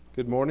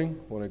Good morning.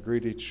 I want to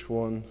greet each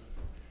one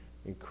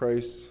in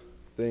Christ's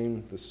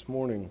name this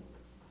morning.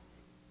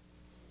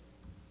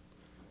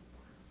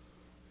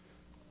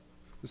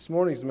 This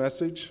morning's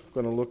message, I'm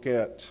going to look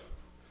at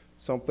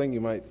something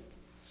you might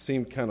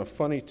seem kind of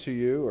funny to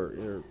you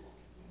or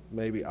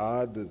maybe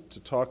odd to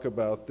talk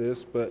about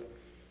this, but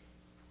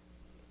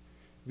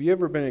have you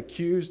ever been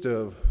accused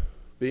of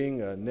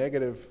being a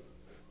negative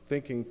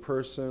thinking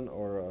person,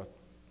 or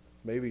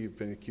maybe you've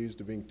been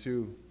accused of being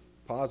too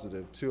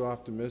positive, too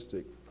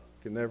optimistic,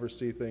 can never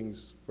see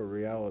things for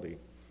reality?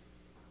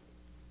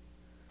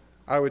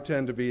 I would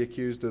tend to be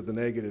accused of the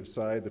negative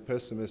side, the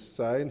pessimist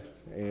side,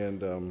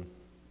 and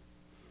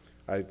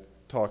I've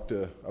talked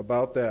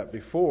about that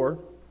before.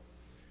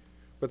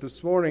 But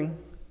this morning,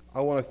 I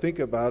want to think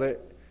about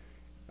it.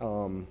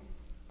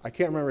 I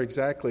can't remember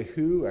exactly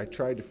who. I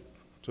tried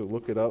to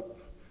look it up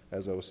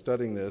as I was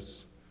studying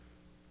this.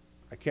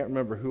 I can't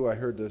remember who I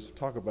heard this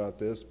talk about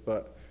this,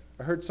 but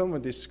I heard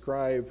someone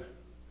describe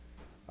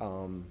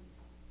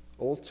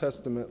Old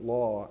Testament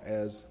law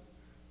as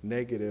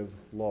negative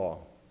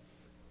law.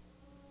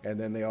 And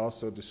then they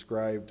also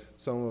described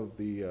some of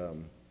the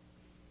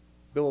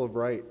Bill of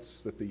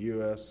Rights that the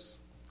U.S.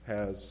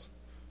 has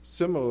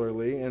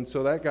similarly. And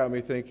so that got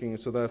me thinking,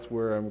 so that's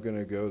where I'm going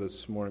to go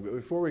this morning. But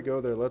before we go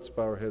there, let's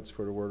bow our heads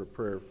for the word of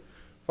prayer.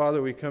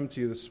 Father, we come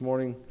to you this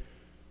morning.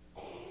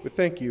 We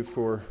thank you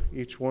for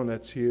each one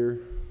that's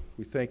here.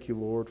 We thank you,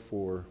 Lord,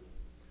 for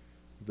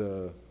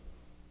the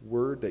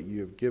word that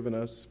you have given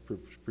us,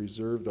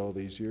 preserved all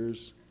these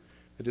years.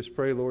 I just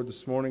pray, Lord,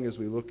 this morning as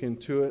we look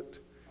into it,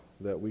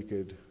 that we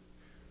could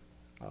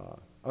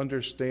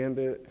understand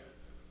it,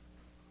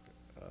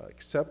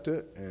 accept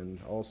it,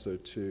 and also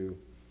to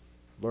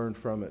learn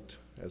from it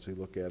as we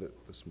look at it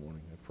this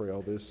morning. I pray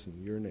all this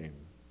in your name.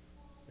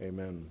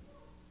 Amen.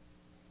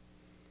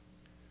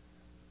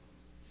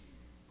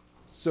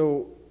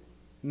 So,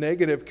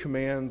 negative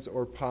commands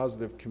or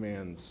positive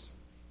commands.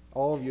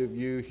 All of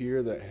you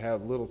here that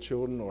have little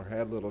children or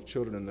had little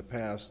children in the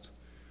past,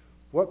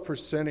 what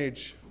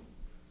percentage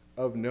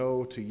of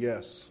no to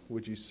yes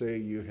would you say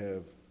you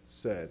have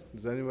said?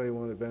 Does anybody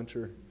want to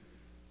venture?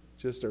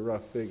 Just a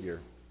rough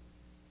figure.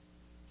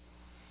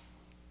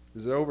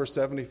 Is it over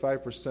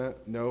 75%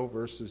 no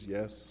versus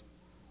yes?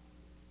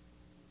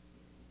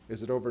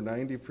 Is it over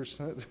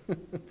 90%?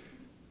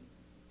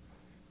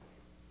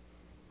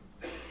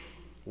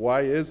 Why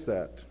is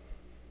that?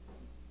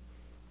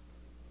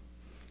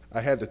 I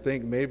had to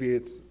think maybe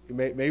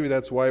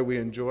that's why we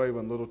enjoy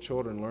when little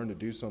children learn to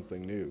do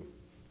something new.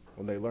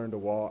 When they learn to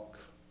walk,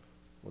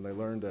 when they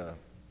learn to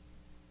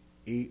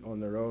eat on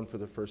their own for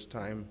the first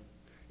time,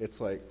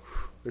 it's like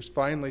there's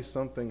finally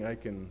something I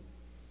can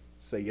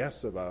say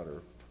yes about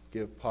or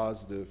give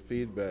positive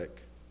feedback.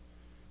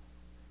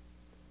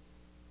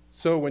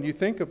 So when you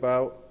think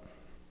about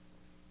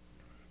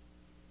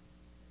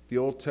the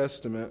Old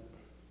Testament,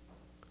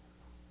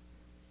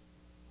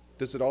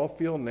 does it all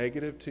feel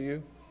negative to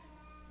you?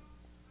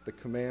 The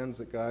commands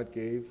that God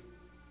gave?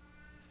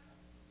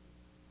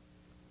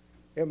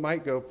 It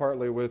might go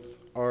partly with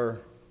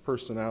our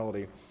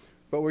personality,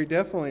 but we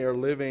definitely are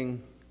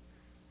living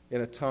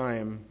in a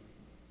time,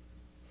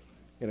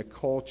 in a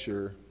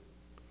culture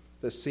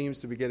that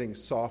seems to be getting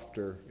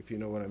softer, if you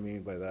know what I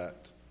mean by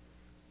that.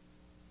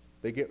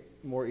 They get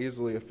more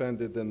easily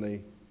offended than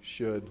they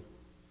should.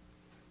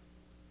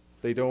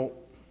 They don't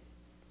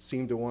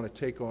seem to want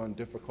to take on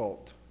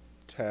difficult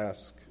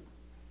tasks.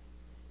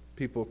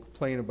 People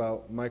complain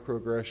about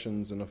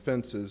microaggressions and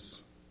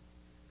offenses.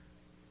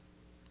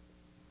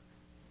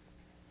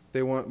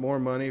 They want more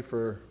money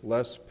for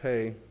less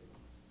pay.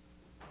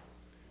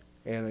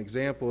 And an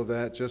example of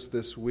that, just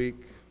this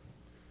week,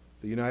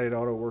 the United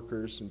Auto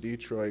Workers in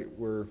Detroit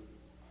were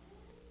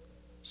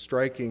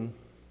striking,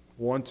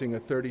 wanting a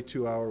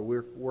 32-hour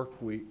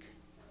work week.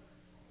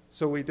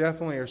 So we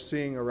definitely are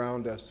seeing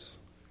around us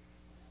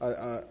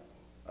a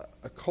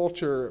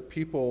culture,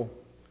 people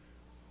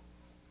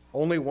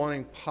only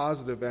wanting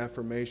positive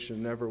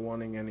affirmation, never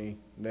wanting any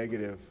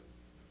negative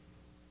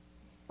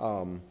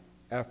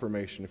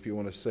affirmation, if you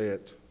want to say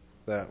it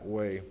that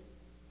way.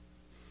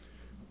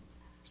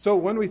 So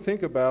when we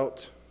think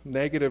about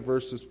negative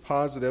versus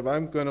positive,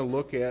 I'm going to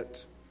look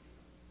at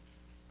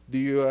the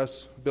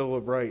U.S. Bill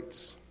of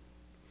Rights.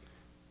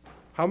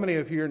 How many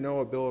of you here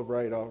know a Bill of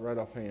Rights right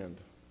offhand?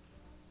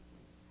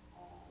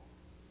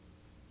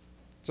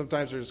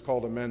 Sometimes they're just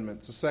called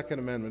amendments. The Second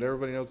Amendment.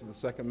 Everybody knows what the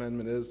Second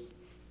Amendment is?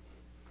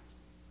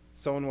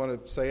 Someone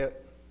want to say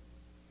it?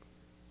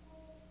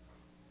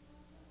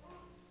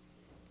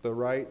 The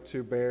right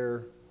to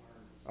bear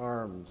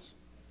arms.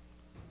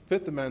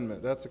 Fifth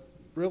Amendment, that's a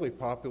really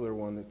popular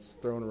one. It's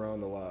thrown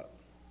around a lot.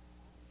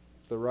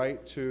 The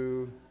right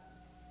to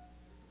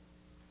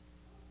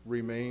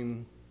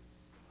remain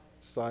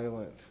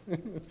silent.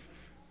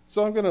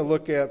 So I'm going to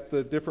look at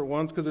the different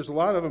ones because there's a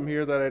lot of them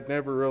here that I'd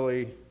never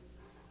really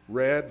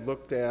read,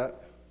 looked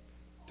at.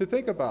 To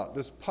think about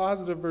this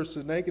positive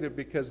versus negative,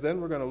 because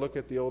then we're going to look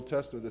at the Old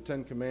Testament, the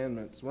Ten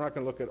Commandments. We're not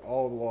going to look at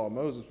all of the law of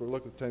Moses. We're going to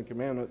look at the Ten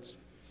Commandments.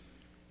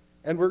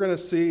 And we're going to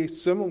see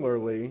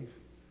similarly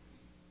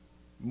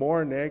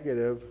more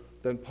negative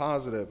than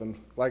positive. And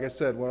like I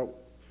said,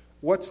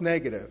 what's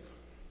negative?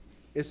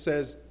 It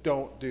says,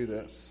 don't do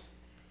this.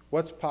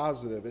 What's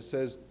positive? It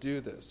says,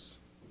 do this.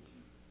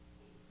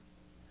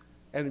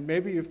 And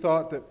maybe you've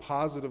thought that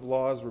positive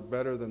laws were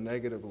better than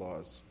negative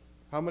laws.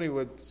 How many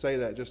would say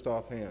that just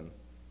offhand?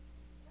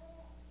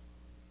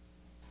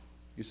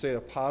 You say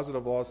a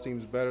positive law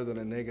seems better than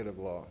a negative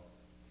law.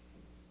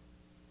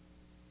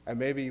 And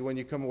maybe when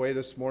you come away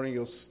this morning,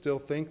 you'll still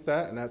think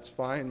that, and that's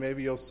fine.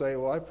 Maybe you'll say,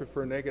 well, I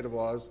prefer negative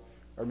laws.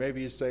 Or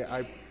maybe you say,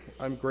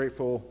 I'm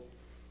grateful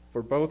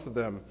for both of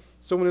them.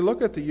 So when we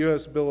look at the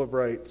U.S. Bill of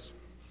Rights,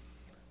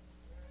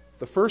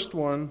 the first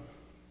one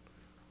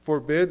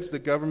forbids the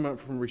government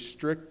from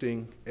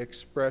restricting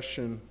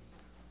expression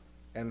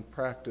and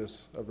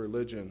practice of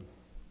religion.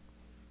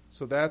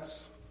 So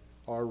that's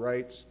our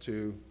rights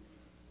to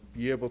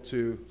be able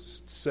to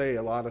say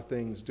a lot of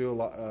things, do a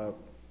lot,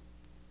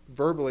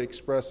 verbally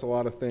express a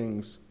lot of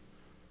things,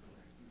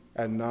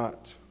 and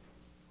not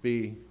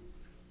be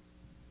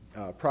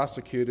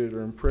prosecuted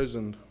or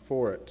imprisoned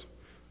for it.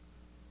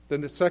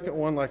 Then the second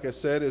one, like I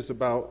said, is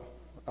about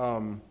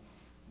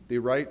the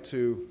right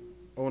to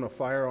own a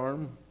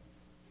firearm.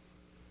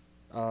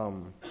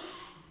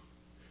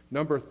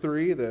 Number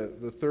 3,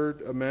 the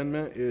Third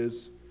Amendment,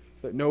 is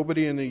that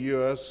nobody in the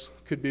U.S.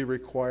 could be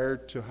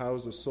required to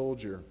house a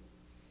soldier.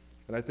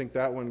 And I think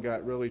that one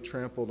got really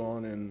trampled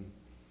on and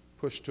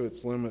pushed to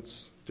its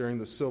limits during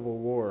the Civil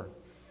War.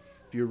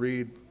 If you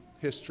read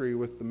history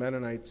with the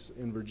Mennonites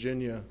in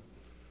Virginia,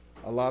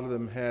 a lot of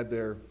them had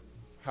their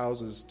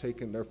houses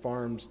taken, their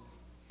farms.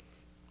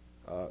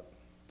 The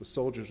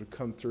soldiers would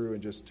come through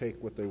and just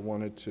take what they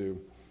wanted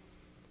to.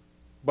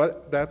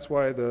 But that's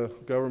why the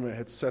government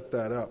had set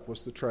that up,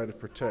 was to try to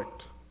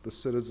protect the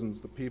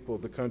citizens, the people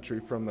of the country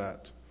from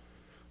that.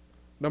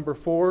 Number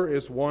 4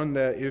 is one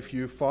that if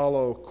you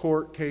follow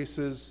court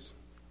cases,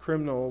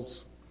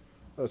 criminals,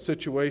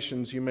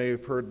 situations, you may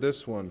have heard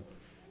this one.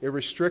 It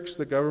restricts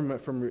the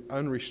government from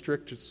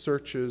unrestricted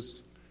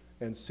searches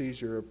and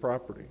seizure of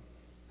property.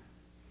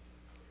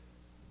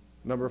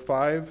 Number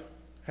 5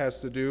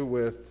 has to do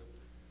with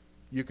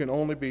you can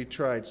only be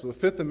tried. So the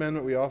Fifth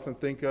Amendment we often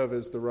think of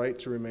as the right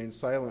to remain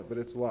silent, but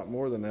it's a lot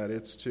more than that.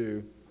 It's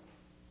to,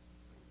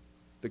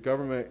 the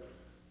government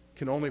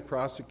can only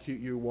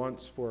prosecute you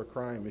once for a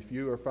crime. If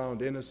you are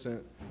found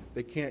innocent,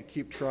 they can't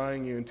keep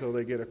trying you until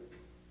they get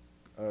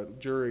a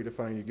jury to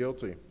find you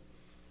guilty.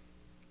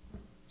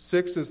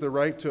 6 is the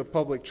right to a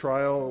public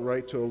trial,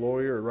 right to a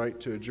lawyer, or right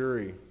to a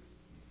jury.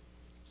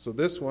 So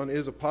this one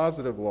is a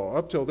positive law.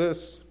 Up till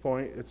this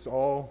point, it's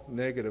all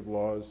negative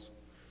laws.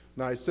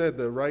 Now, I said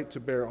the right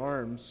to bear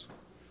arms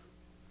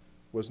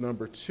was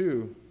number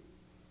 2,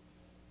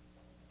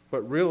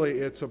 but really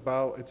it's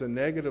a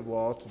negative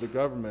law to the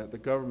government. The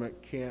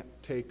government can't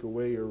take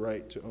away your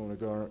right to own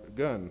a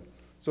gun.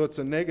 So it's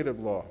a negative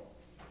law.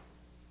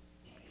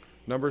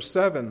 Number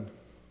 7,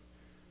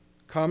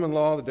 common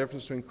law, the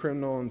difference between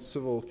criminal and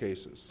civil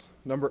cases.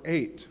 Number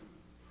 8,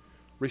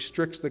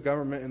 restricts the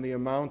government in the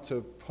amount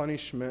of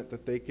punishment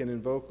that they can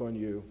invoke on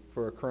you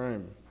for a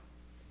crime.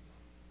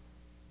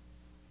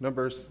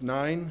 Number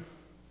 9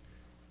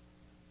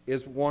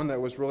 is one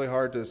that was really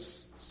hard to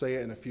say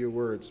it in a few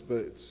words, but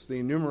it's the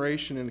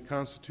enumeration in the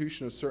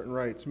Constitution of certain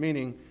rights,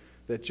 meaning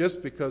that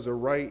just because a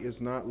right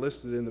is not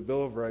listed in the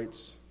Bill of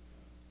Rights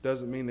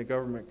doesn't mean the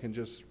government can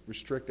just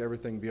restrict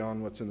everything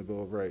beyond what's in the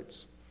Bill of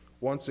Rights.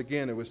 Once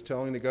again, it was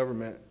telling the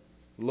government,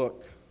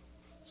 look,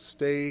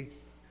 stay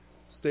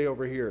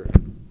over here.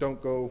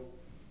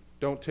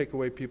 Don't take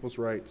away people's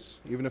rights,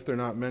 even if they're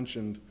not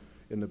mentioned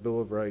in the Bill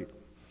of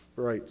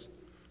Rights.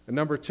 And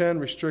number 10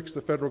 restricts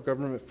the federal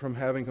government from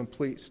having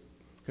complete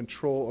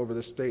control over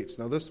the states.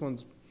 Now, this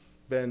one's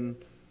been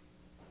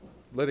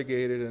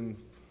litigated and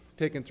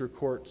taken through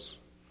courts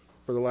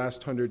for the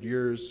last 100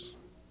 years.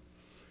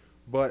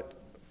 But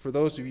for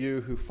those of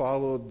you who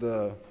followed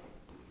the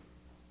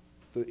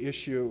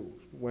issue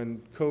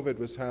when COVID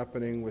was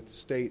happening with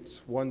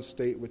states, one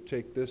state would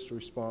take this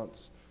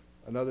response,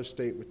 another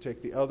state would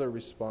take the other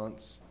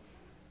response.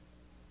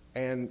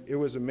 And it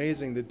was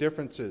amazing the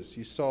differences.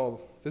 You saw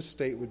this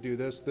state would do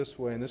this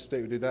way, and this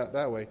state would do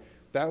that way.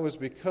 That was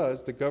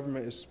because the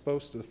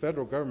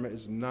federal government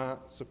is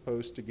not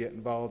supposed to get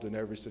involved in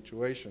every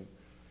situation.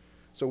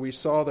 So we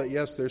saw that,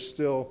 yes, there's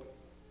still,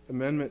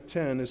 Amendment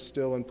 10 is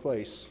still in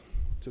place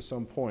to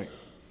some point.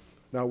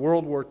 Now,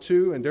 World War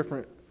II and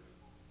different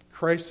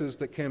crises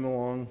that came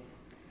along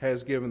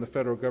has given the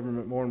federal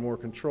government more and more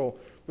control.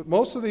 But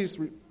most of these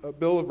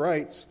Bill of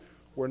Rights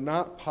were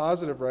not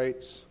positive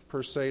rights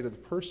per se to the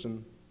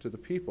person, to the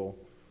people,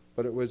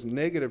 but it was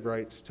negative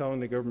rights telling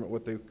the government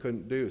what they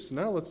couldn't do. So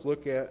now let's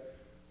look at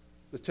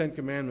the Ten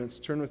Commandments.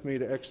 Turn with me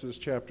to Exodus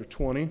chapter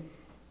 20,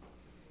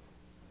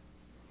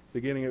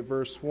 beginning at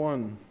verse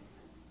 1.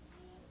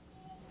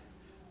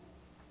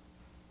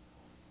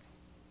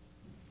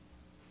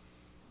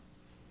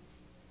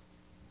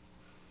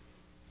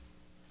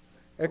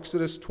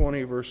 Exodus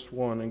 20, verse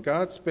 1. And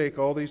God spake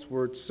all these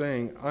words,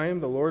 saying, I am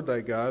the Lord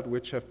thy God,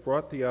 which hath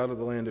brought thee out of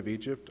the land of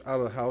Egypt, out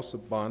of the house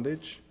of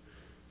bondage.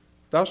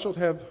 Thou shalt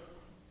have,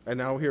 and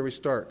now here we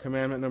start,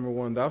 commandment number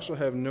 1, thou shalt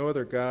have no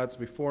other gods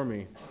before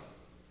me.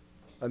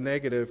 A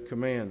negative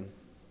command.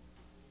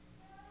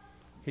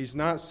 He's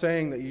not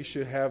saying that you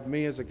should have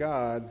me as a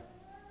god,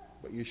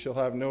 but you shall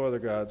have no other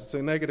gods. It's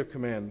a negative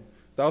command.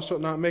 Thou shalt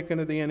not make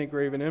unto thee any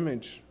graven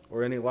image,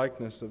 or any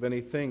likeness of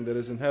anything that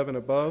is in heaven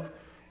above,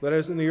 that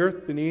is in the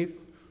earth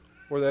beneath,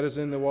 or that is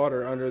in the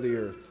water under the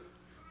earth.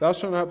 Thou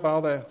shalt not bow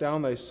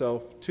down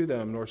thyself to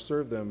them, nor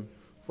serve them,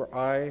 for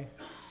I,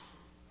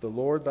 the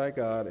Lord thy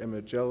God, am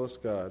a jealous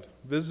God,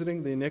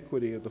 visiting the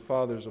iniquity of the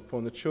fathers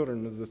upon the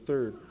children of the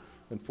third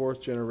and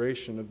fourth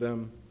generation of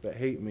them that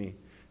hate me,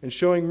 and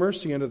showing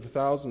mercy unto the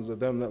thousands of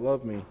them that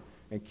love me,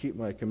 and keep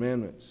my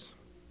commandments.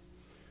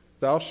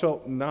 Thou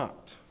shalt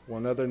not,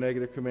 one other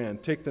negative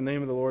command, take the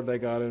name of the Lord thy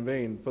God in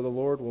vain, for the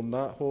Lord will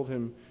not hold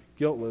him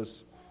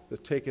guiltless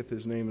that taketh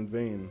his name in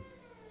vain.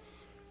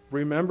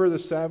 Remember the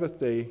Sabbath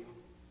day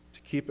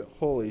to keep it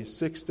holy.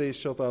 6 days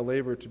shalt thou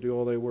labor to do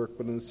all thy work,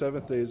 but in the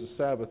seventh day is the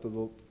Sabbath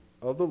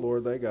of the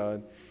Lord thy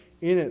God.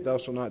 In it thou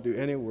shalt not do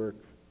any work,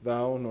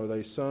 thou, nor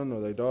thy son, nor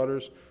thy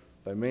daughters,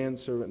 thy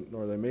manservant,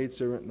 nor thy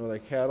maidservant, nor thy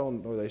cattle,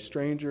 nor thy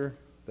stranger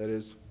that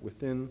is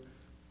within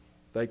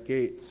thy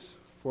gates.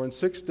 For in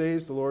 6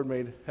 days the Lord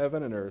made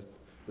heaven and earth,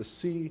 the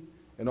sea,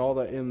 and all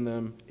that in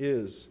them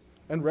is,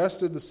 and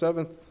rested the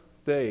seventh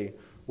day.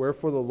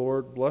 Wherefore the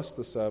Lord blessed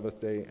the Sabbath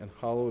day and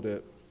hallowed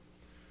it.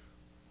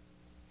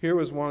 Here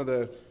was one of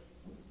the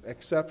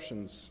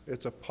exceptions.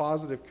 It's a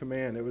positive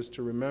command. It was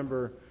to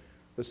remember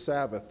the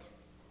Sabbath.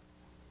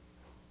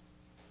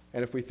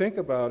 And if we think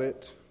about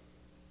it,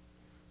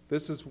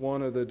 this is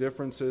one of the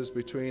differences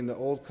between the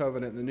Old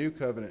Covenant and the New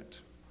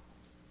Covenant.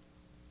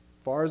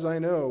 As far as I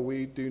know,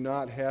 we do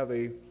not have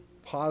a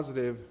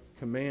positive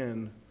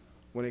command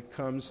when it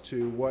comes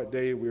to what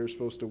day we are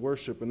supposed to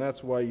worship. And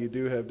that's why you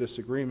do have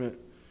disagreement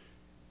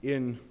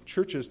in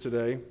churches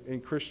today, in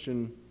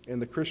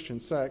the Christian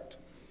sect.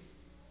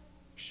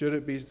 Should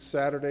it be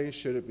Saturday?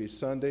 Should it be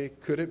Sunday?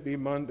 Could it be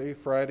Monday,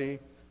 Friday?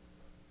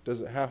 Does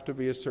it have to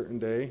be a certain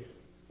day?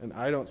 And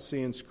I don't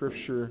see in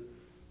Scripture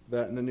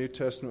that in the New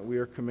Testament we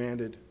are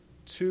commanded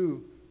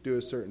to do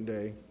a certain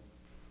day.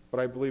 But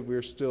I believe we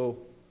are still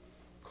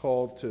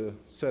called to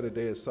set a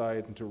day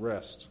aside and to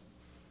rest,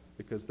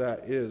 because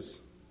that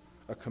is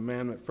a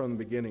commandment from the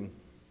beginning.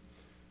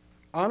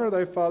 Honor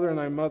thy father and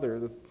thy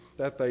mother,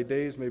 that thy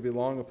days may be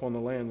long upon the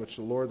land which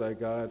the Lord thy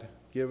God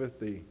giveth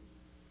thee.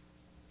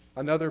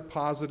 Another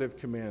positive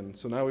command.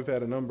 So now we've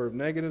had a number of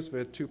negatives. We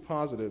had 2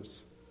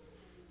 positives.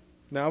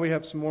 Now we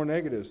have some more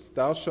negatives.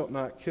 Thou shalt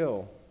not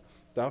kill.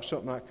 Thou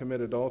shalt not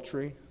commit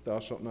adultery. Thou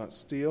shalt not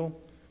steal.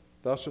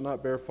 Thou shalt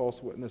not bear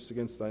false witness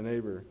against thy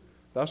neighbor.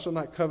 Thou shalt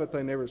not covet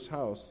thy neighbor's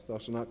house. Thou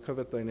shalt not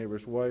covet thy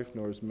neighbor's wife,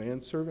 nor his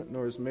manservant,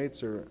 nor his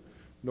maidservant,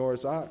 nor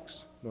his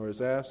ox, nor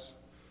his ass,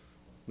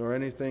 nor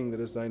anything that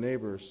is thy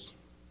neighbor's.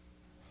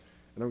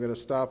 And I'm going to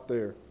stop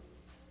there.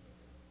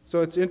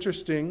 So it's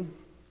interesting.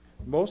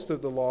 Most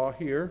of the law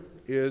here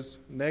is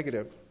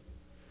negative.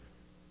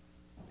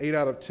 8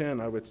 out of 10,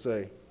 I would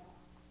say.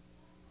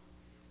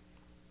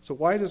 So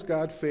why does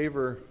God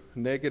favor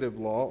negative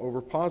law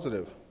over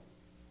positive?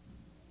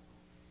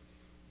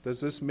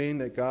 Does this mean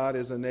that God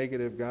is a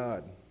negative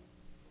God,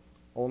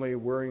 only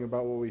worrying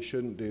about what we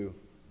shouldn't do,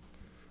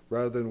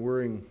 rather than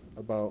worrying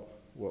about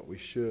what we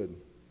should?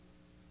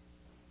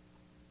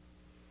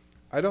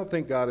 I don't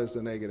think God is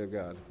a negative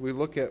God. We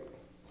look at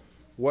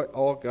what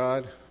all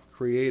God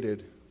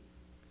created.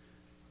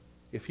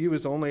 If he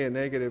was only a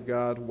negative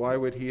God, why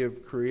would he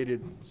have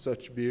created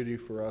such beauty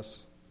for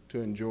us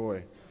to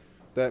enjoy?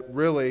 That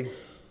really,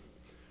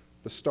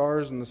 the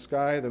stars in the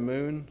sky, the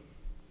moon,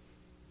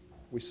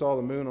 we saw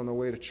the moon on our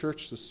way to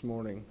church this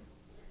morning.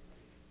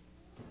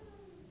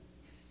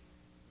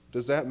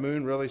 Does that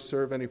moon really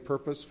serve any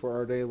purpose for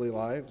our daily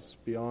lives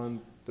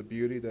beyond the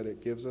beauty that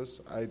it gives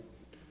us?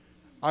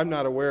 I'm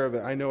not aware of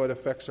it. I know it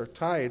affects our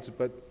tides,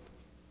 but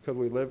could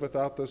we live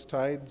without those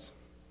tides?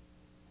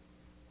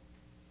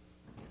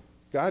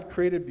 God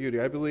created beauty.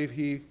 I believe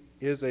he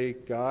is a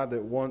God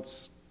that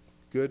wants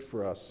good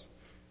for us.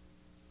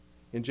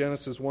 In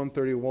Genesis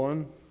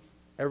 1:31,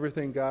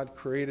 everything God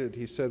created,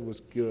 he said,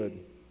 was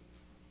good.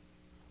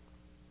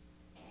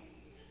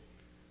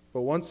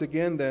 But once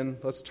again, then,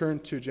 let's turn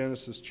to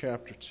Genesis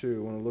chapter 2. I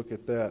want to look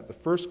at that. The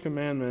first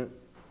commandment,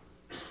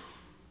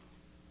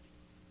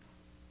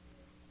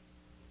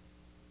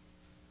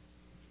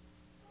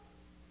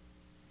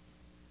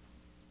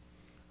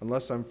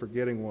 unless I'm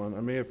forgetting one.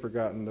 I may have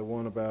forgotten the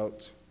one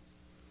about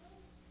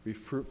be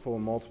fruitful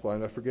and multiply.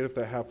 And I forget if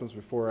that happens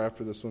before or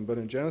after this one. But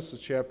in Genesis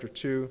chapter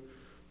 2,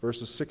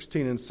 verses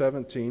 16 and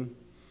 17,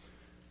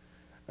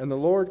 and the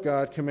Lord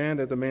God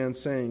commanded the man,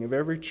 saying, of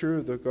every tree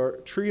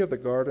of the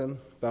garden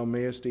thou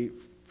mayest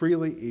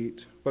freely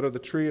eat, but of the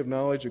tree of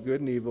knowledge of good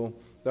and evil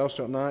thou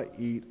shalt not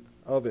eat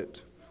of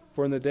it.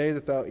 For in the day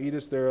that thou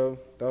eatest thereof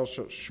thou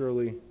shalt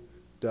surely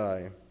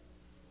die.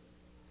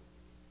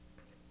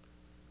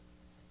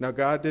 Now,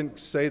 God didn't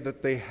say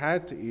that they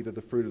had to eat of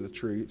the fruit of the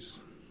trees,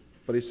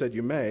 but he said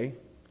you may.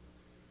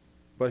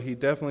 But he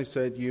definitely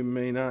said, you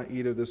may not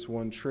eat of this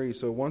one tree.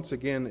 So once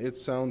again, it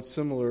sounds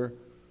similar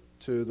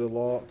to the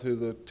law, to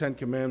the 10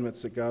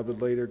 Commandments that God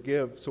would later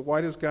give. So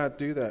why does God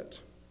do that?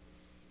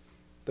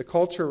 The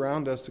culture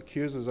around us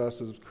accuses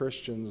us as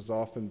Christians as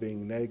often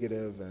being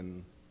negative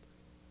and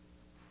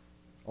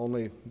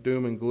only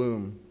doom and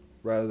gloom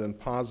rather than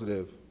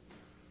positive.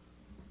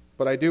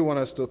 But I do want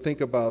us to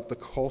think about the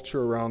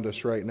culture around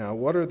us right now.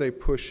 What are they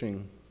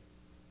pushing?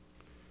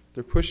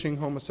 They're pushing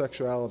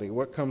homosexuality.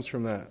 What comes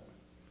from that?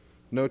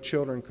 No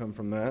children come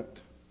from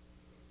that.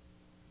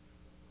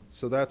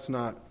 So that's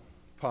not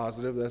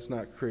positive. That's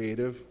not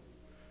creative.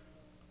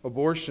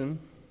 Abortion.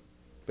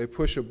 They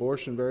push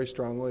abortion very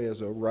strongly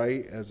as a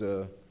right, as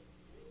a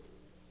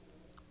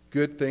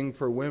good thing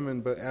for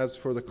women, but as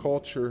for the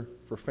culture,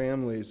 for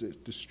families,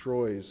 it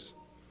destroys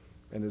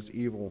and is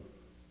evil.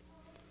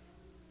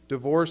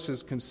 Divorce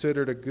is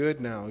considered a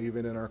good now,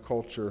 even in our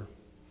culture.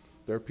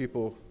 There are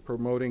people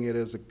promoting it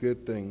as a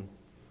good thing.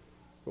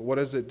 But what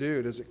does it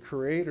do? Does it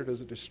create or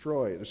does it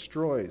destroy? It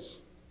destroys.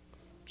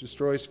 It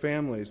destroys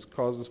families,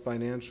 causes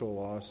financial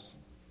loss.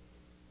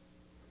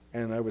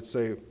 And I would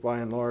say, by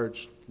and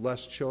large,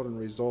 less children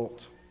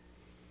result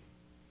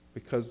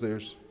because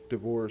there's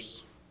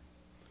divorce.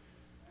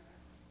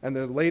 And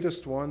the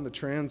latest one, the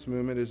trans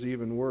movement, is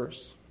even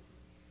worse.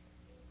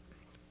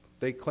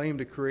 They claim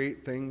to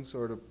create things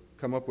or to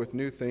come up with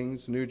new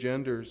things, new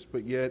genders,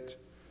 but yet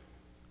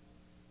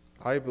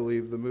I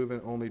believe the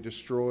movement only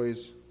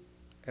destroys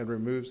and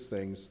removes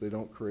things. They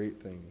don't create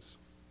things.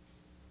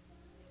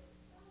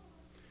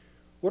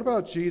 What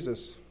about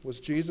Jesus?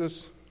 Was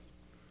Jesus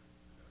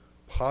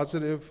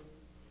positive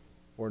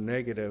or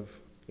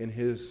negative in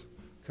his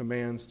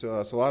commands to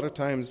us? A lot of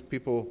times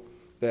people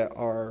that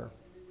are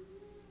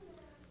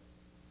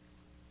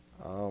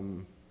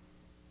on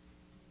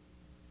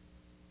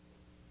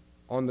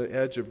the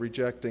edge of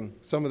rejecting,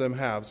 some of them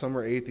have. Some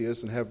are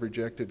atheists and have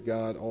rejected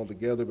God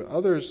altogether, but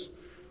others,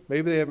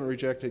 maybe they haven't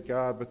rejected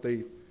God, but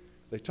they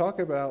talk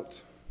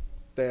about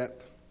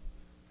that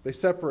they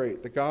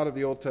separate the God of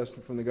the Old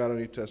Testament from the God of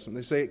the New Testament.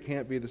 They say it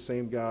can't be the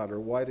same God, or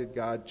why did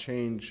God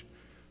change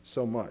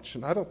so much?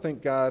 And I don't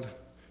think God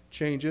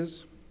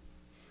changes.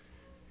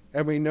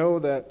 And we know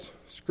that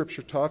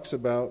Scripture talks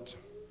about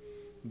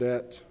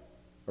that,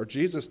 or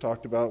Jesus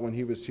talked about when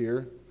he was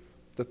here,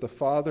 that the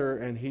Father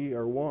and he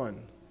are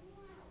one.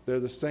 They're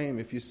the same.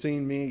 If you've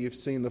seen me, you've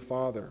seen the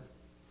Father.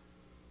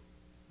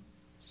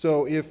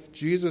 So if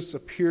Jesus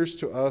appears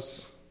to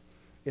us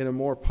in a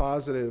more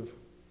positive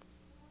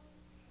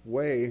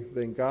way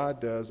than God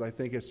does, I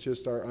think it's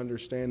just our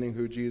understanding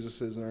who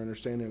Jesus is and our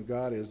understanding of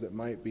God is that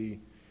might be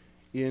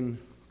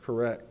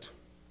incorrect.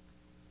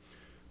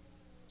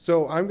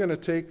 So I'm going to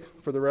take,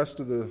 for the rest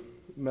of the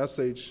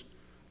message,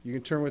 you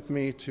can turn with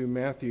me to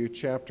Matthew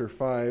chapter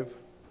 5.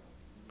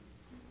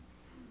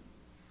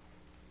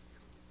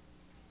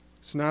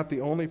 It's not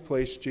the only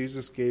place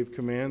Jesus gave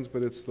commands,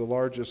 but it's the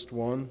largest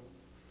one.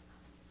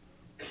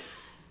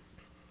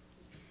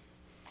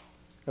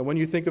 And when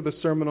you think of the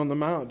Sermon on the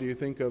Mount, do you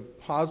think of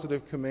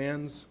positive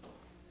commands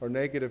or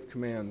negative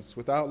commands?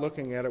 Without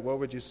looking at it, what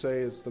would you say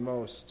is the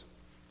most?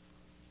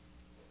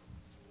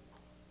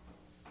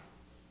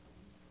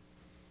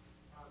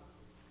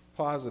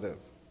 Positive.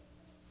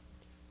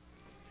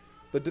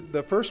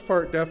 The first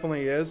part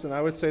definitely is, and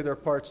I would say there are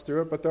parts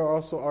through it, but there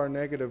also are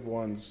negative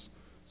ones.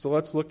 So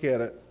let's look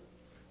at it.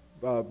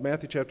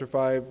 Matthew chapter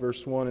 5,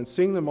 verse 1, And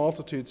seeing the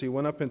multitudes, he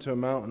went up into a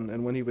mountain,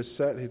 and when he was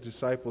set, his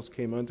disciples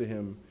came unto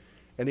him.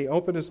 And he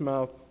opened his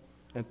mouth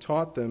and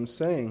taught them,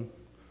 saying,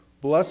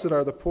 Blessed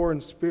are the poor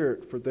in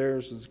spirit, for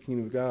theirs is the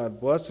kingdom of God.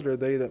 Blessed are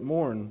they that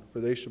mourn,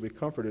 for they shall be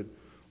comforted.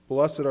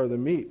 Blessed are the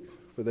meek,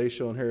 for they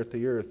shall inherit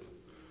the earth.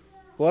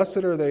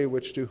 Blessed are they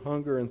which do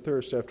hunger and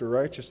thirst after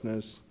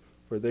righteousness,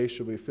 for they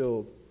shall be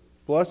filled.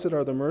 Blessed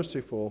are the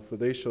merciful, for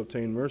they shall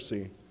obtain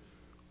mercy.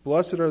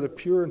 Blessed are the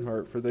pure in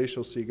heart, for they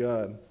shall see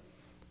God.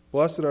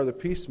 Blessed are the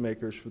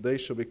peacemakers, for they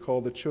shall be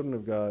called the children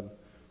of God.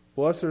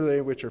 Blessed are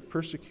they which are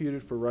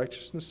persecuted for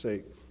righteousness'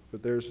 sake, for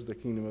theirs is the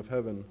kingdom of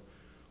heaven.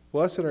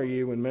 Blessed are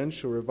ye when men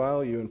shall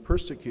revile you and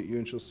persecute you,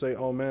 and shall say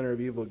all manner of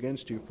evil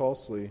against you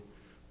falsely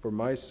for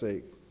my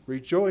sake.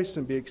 Rejoice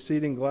and be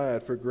exceeding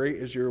glad, for great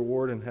is your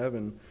reward in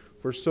heaven.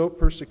 For so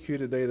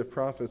persecuted they the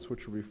prophets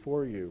which were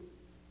before you.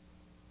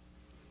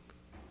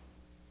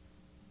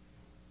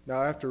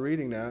 Now, after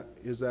reading that,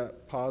 is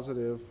that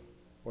positive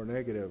or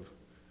negative?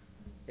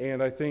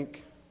 And I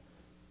think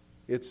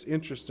it's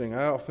interesting.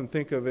 I often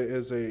think of it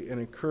as an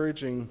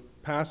encouraging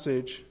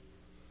passage,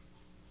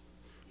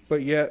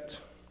 but yet,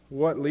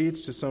 what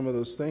leads to some of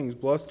those things?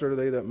 Blessed are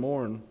they that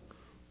mourn.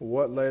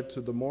 What led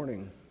to the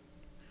mourning?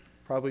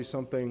 Probably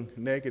something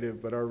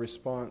negative, but our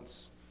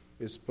response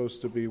is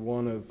supposed to be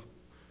one of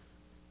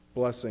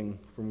blessing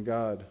from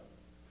God.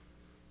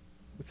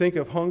 We think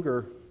of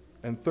hunger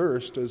and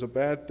thirst as a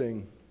bad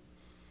thing,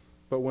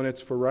 but when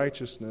it's for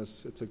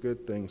righteousness, it's a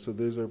good thing. So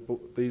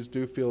these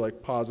do feel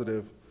like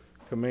positive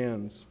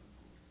commands.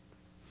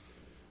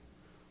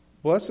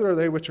 Blessed are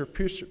they which are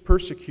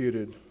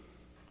persecuted.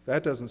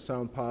 That doesn't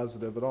sound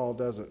positive at all,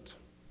 does it?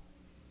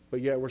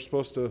 but yet we're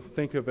supposed to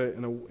think of it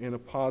in a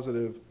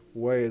positive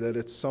way, that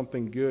it's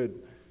something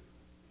good,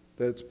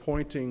 that it's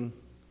pointing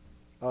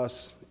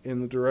us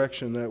in the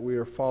direction that we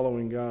are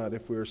following God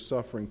if we are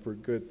suffering for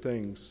good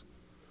things,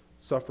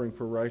 suffering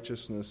for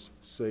righteousness'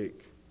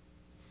 sake.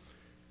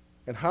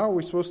 And how are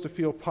we supposed to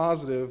feel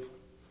positive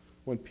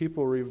when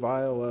people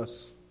revile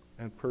us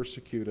and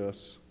persecute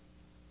us?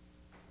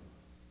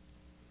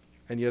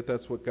 And yet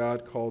that's what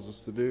God calls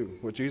us to do,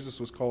 what Jesus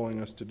was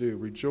calling us to do,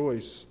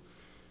 rejoice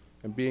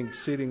and be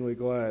exceedingly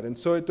glad. And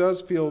so it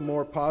does feel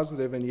more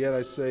positive, and yet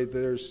I say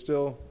there's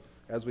still,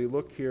 as we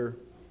look here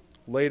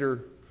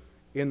later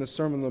in the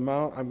Sermon on the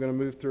Mount, I'm going to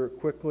move through it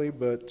quickly,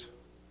 but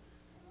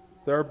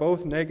there are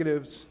both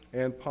negatives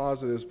and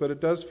positives, but it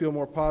does feel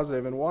more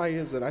positive. And why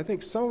is it? I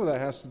think some of that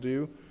has to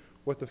do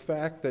with the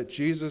fact that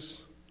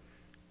Jesus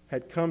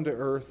had come to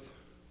earth.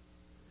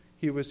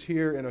 He was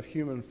here in a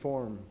human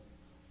form.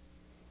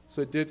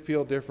 So it did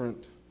feel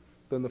different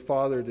than the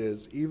Father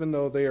did, even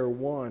though they are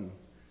one.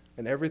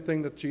 And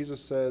everything that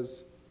Jesus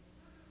says,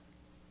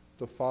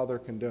 the Father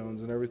condones,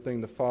 and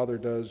everything the Father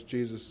does,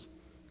 Jesus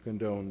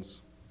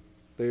condones.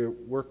 They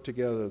work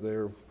together.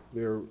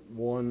 They're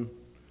one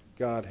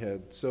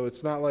Godhead. So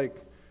it's not like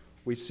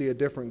we see a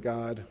different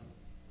God.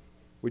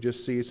 We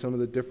just see some of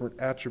the different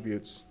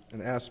attributes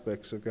and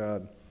aspects of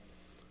God.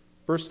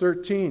 Verse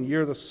 13, ye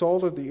are the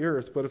salt of the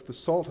earth, but if the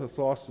salt hath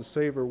lost the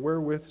savor,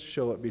 wherewith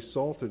shall it be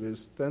salted? It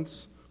is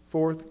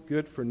thenceforth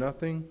good for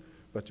nothing,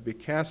 but to be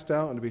cast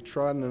out and to be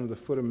trodden under the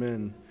foot of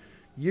men.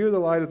 Ye are the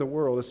light of the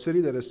world. A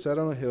city that is set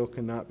on a hill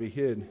cannot be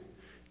hid.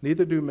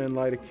 Neither do men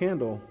light a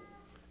candle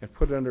and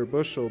put it under a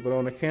bushel, but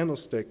on a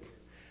candlestick,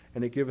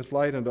 and it giveth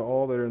light unto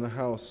all that are in the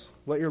house.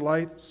 Let your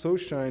light so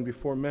shine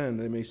before men,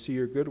 that they may see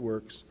your good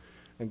works,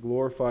 and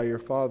glorify your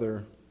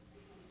Father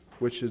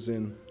which is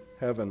in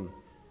heaven.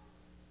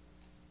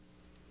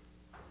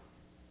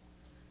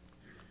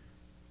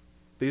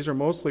 These are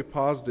mostly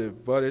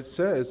positive, but it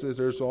says that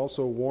there's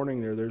also a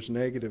warning there. There's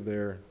negative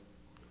there.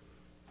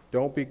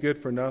 Don't be good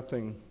for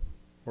nothing,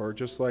 or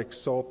just like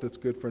salt that's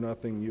good for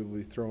nothing, you'll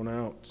be thrown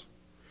out.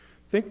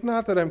 Think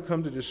not that I'm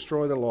come to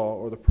destroy the law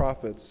or the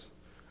prophets.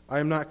 I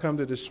am not come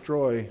to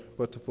destroy,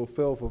 but to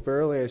fulfill. For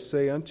verily I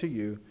say unto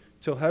you,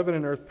 till heaven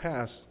and earth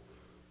pass,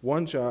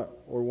 one jot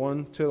or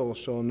one tittle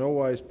shall in no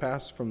wise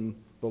pass from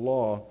the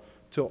law,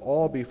 till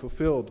all be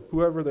fulfilled.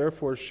 Whoever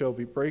therefore shall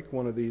break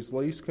one of these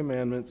least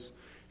commandments,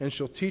 and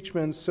shall teach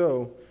men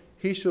so,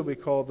 he shall be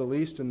called the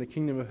least in the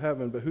kingdom of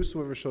heaven. But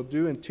whosoever shall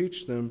do and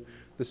teach them,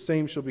 the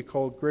same shall be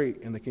called great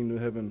in the kingdom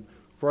of heaven.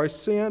 For I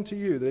say unto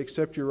you, that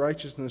except your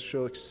righteousness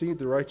shall exceed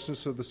the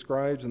righteousness of the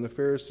scribes and the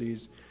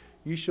Pharisees,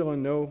 ye shall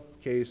in no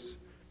case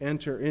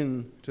enter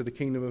into the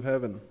kingdom of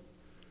heaven.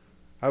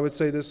 I would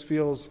say this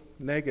feels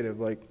negative,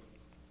 like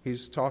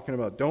he's talking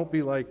about don't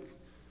be like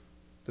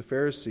the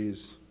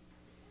Pharisees.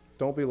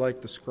 Don't be like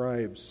the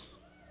scribes.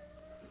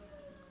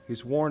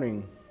 He's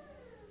warning.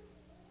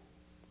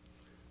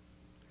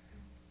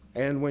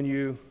 And when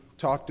you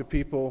talk to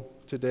people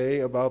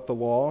today about the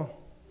law,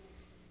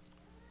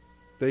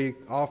 they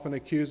often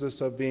accuse us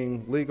of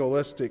being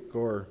legalistic,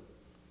 or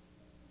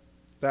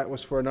that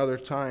was for another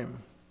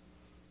time.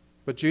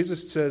 But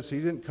Jesus says he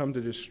didn't come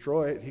to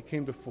destroy it, he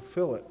came to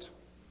fulfill it.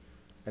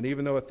 And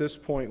even though at this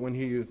point when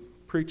he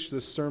preached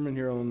this sermon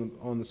here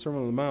on the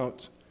Sermon on the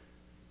Mount,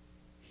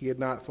 he had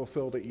not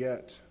fulfilled it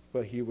yet,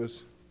 but he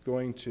was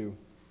going to.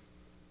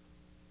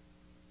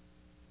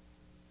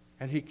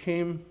 And he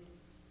came,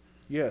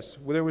 yes,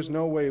 there was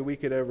no way we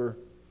could ever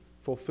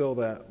fulfill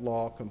that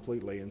law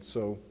completely, and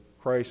so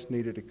Christ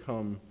needed to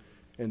come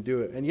and do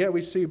it. And yet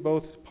we see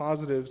both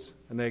positives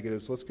and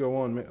negatives. Let's go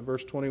on,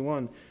 verse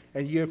 21.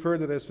 And ye have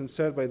heard that it has been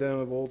said by them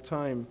of old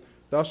time,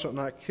 thou shalt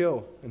not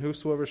kill, and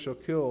whosoever shall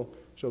kill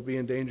shall be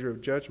in danger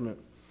of judgment.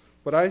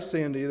 But I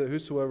say unto you that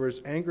whosoever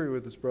is angry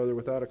with his brother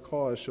without a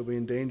cause shall be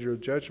in danger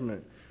of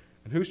judgment.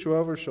 And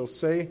whosoever shall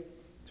say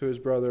to his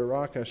brother,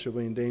 Raca, shall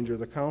be in danger of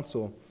the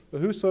council.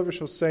 But whosoever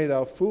shall say,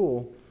 thou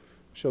fool,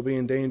 shall be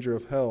in danger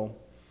of hell.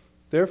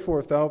 Therefore,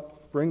 if thou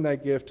bring thy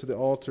gift to the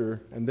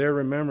altar, and there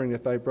remembering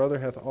that thy brother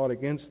hath aught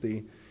against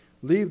thee,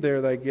 leave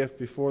there thy gift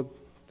before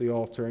the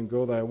altar, and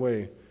go thy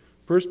way.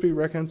 First be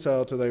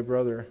reconciled to thy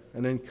brother,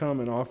 and then come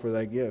and offer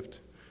thy gift.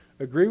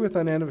 Agree with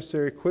thine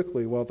adversary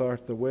quickly while thou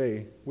art the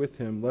way with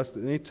him, lest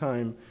at any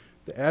time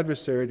the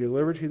adversary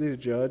deliver thee to the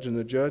judge, and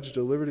the judge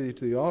deliver thee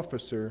to the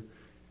officer,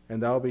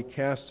 and thou be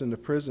cast into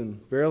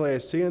prison. Verily I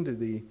say unto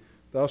thee,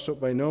 thou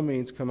shalt by no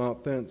means come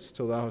out thence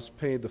till thou hast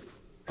paid the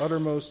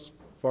uttermost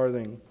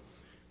farthing.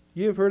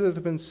 Ye have heard that it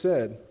hath been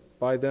said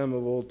by them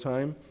of old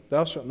time,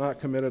 thou shalt not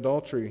commit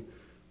adultery.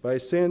 But I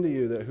say unto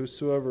you that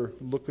whosoever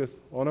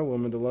looketh on a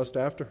woman to lust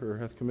after her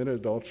hath committed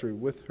adultery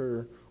with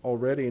her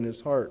already in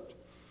his heart.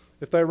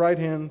 If thy right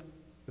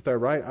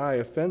eye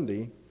offend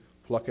thee,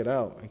 pluck it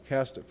out, and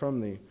cast it from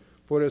thee.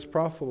 For it is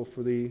profitable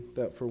for thee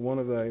that for one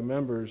of thy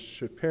members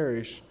should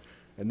perish,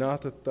 and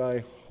not that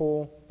thy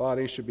whole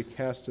body should be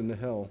cast into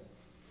hell.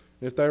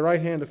 And if thy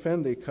right hand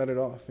offend thee, cut it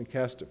off, and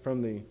cast it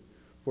from thee.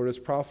 For it is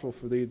profitable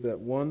for thee that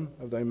one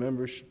of thy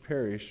members should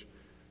perish,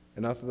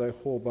 and not that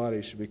thy whole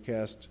body should be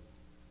cast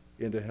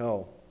into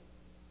hell.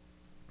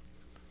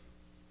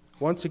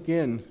 Once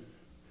again,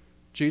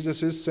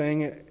 Jesus is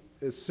saying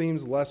it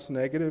seems less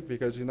negative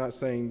because he's not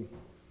saying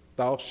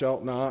thou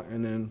shalt not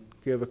and then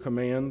give a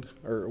command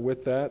or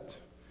with that.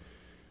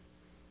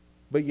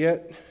 But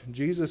yet,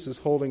 Jesus is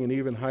holding an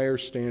even higher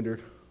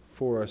standard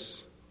for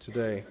us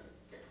today.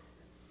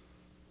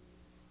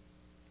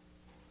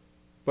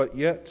 But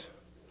yet,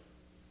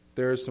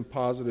 there are some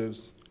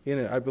positives in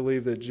it. I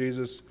believe that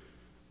Jesus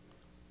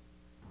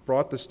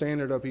brought the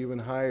standard up even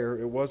higher.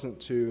 It wasn't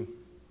to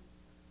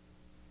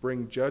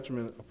bring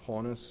judgment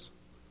upon us,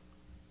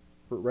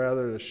 but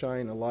rather to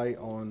shine a light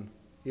on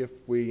if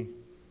we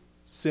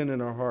sin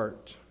in our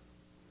heart,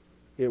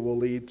 it will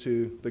lead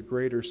to the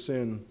greater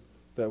sin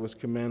that was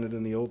commanded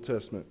in the Old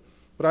Testament.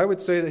 But I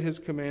would say that his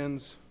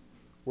commands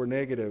were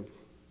negative.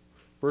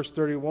 Verse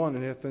 31,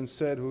 "And it hath been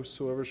said,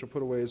 whosoever shall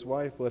put away his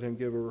wife, let him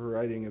give her her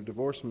writing of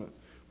divorcement.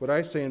 But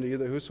I say unto you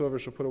that whosoever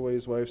shall put away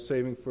his wife,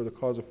 saving for the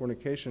cause of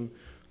fornication,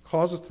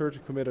 causeth her to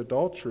commit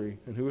adultery,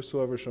 and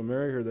whosoever shall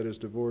marry her that is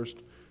divorced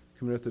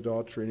committeth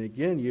adultery. And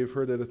again ye have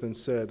heard that it hath been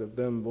said of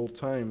them of old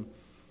time,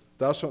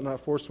 Thou shalt not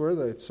forswear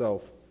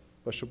thyself,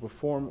 but shalt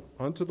perform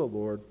unto the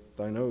Lord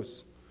thine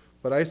oaths.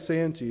 But I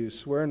say unto you,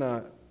 swear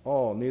not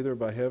all, neither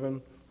by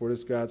heaven, for it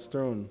is God's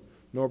throne,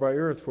 nor by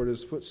earth, for it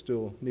is his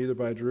footstool, neither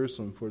by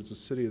Jerusalem, for it is the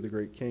city of the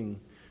great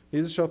king.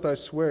 Neither shalt thou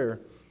swear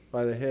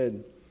by the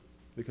head,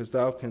 because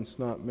thou canst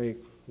not make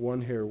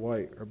one hair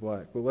white or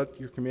black. But let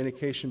your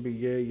communication be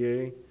yea,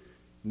 yea,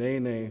 nay,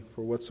 nay,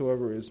 for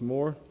whatsoever is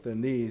more than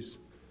these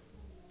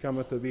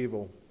cometh of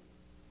evil."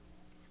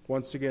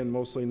 Once again,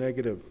 mostly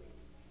negative.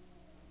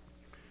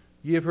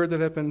 "Ye have heard that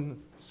it hath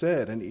been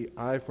said, an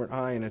eye for an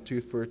eye and a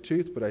tooth for a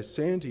tooth. But I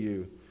say unto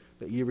you,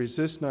 that ye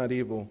resist not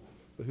evil,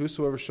 but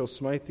whosoever shall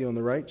smite thee on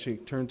the right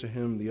cheek, turn to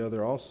him the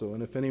other also.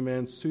 And if any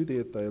man sue thee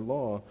at thy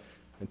law,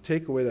 and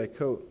take away thy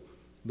coat,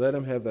 let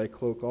him have thy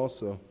cloak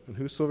also. And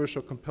whosoever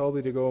shall compel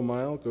thee to go a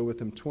mile, go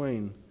with him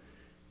twain.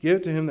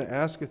 Give to him that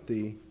asketh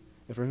thee,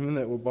 and from him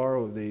that will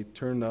borrow of thee,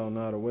 turn thou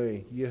not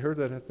away. Ye have heard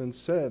that it hath been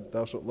said,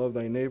 Thou shalt love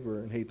thy neighbor,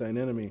 and hate thine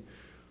enemy.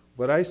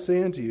 But I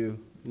say unto you,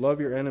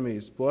 love your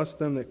enemies, bless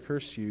them that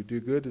curse you,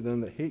 do good to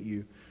them that hate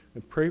you,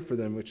 and pray for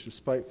them which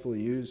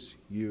despitefully use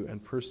you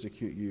and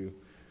persecute you,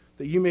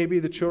 that you may be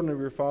the children of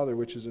your Father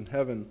which is in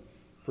heaven.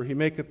 For he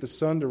maketh the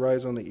sun to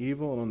rise on the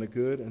evil and on the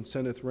good, and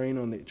sendeth rain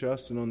on the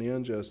just and on the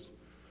unjust.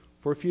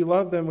 For if ye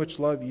love them which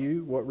love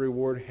you, what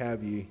reward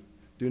have ye?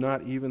 Do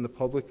not even the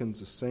publicans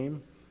the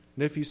same?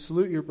 And if ye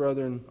salute your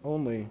brethren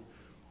only,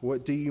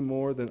 what do ye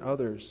more than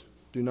others?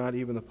 Do not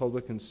even the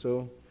publicans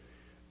so?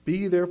 Be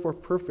ye therefore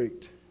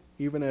perfect,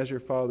 even as your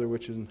Father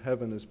which is in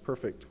heaven is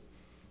perfect."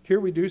 Here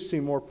we do see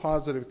more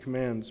positive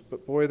commands,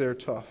 but boy, they're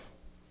tough.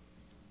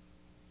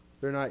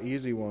 They're not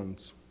easy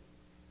ones.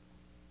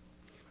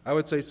 I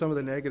would say some of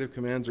the negative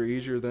commands are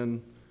easier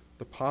than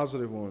the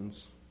positive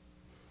ones.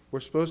 We're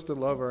supposed to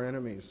love our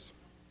enemies,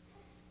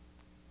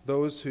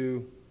 those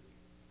who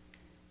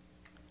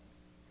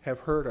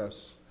have hurt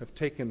us, have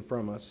taken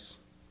from us,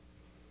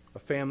 a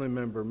family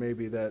member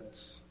maybe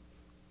that's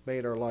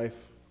made our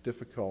life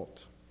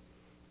difficult,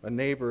 a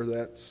neighbor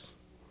that's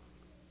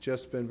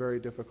just been very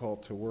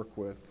difficult to work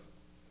with.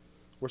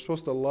 We're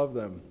supposed to love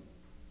them.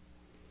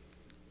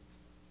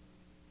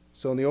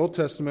 So in the Old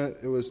Testament,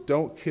 it was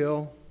don't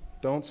kill,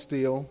 don't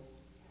steal,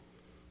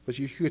 but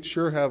you could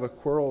sure have a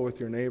quarrel with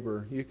your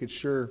neighbor. You could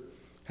sure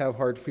have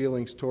hard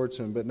feelings towards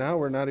him. But now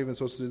we're not even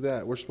supposed to do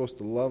that. We're supposed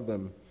to love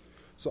them.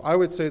 So I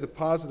would say the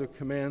positive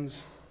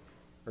commands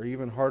are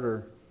even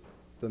harder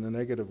than the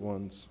negative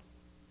ones.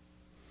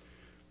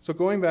 So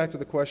going back to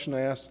the question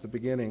I asked at the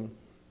beginning,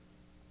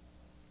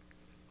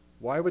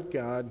 why would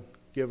God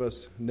give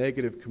us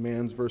negative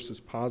commands versus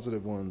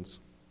positive ones?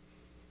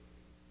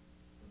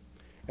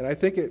 And I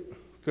think it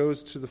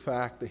goes to the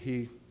fact that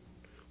he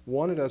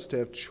wanted us to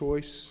have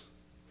choice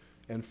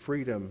and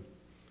freedom.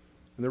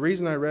 And the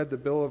reason I read the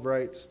Bill of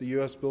Rights, the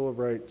U.S. Bill of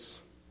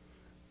Rights,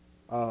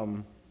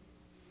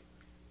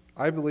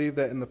 I believe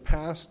that in the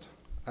past,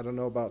 I don't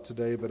know about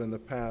today, but in the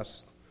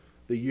past,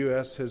 the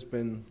U.S. has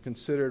been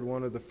considered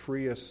one of the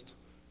freest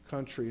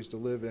countries to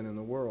live in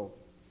the world,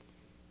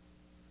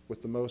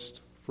 with the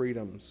most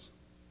freedoms.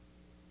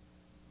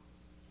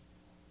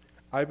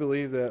 I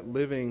believe that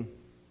living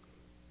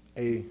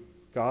a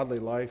godly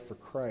life for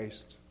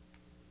Christ,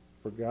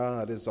 for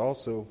God, is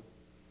also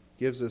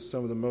gives us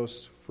some of the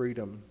most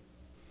freedom.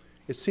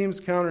 It seems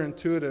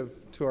counterintuitive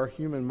to our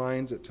human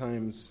minds at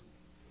times.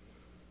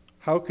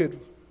 How could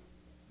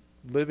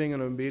living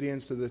in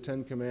obedience to the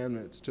Ten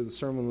Commandments, to the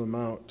Sermon on the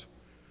Mount,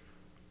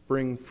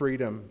 bring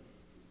freedom?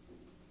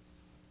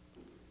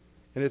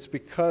 And it's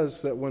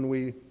because that when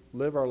we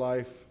live our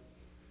life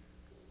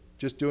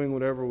just doing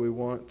whatever we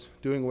want,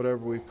 doing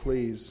whatever we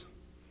please,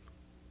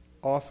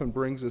 often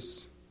brings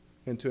us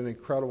into an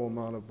incredible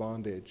amount of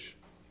bondage.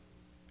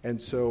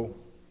 And so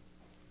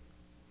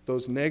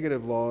those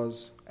negative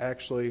laws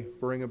actually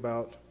bring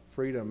about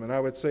freedom. And I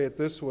would say it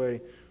this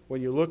way,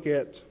 when you look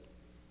at,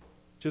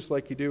 just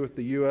like you do with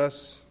the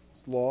U.S.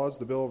 laws,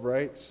 the Bill of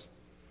Rights,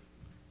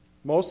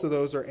 most of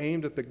those are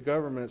aimed at the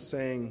government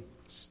saying,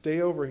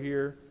 Stay over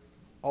here.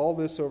 All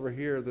this over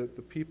here, that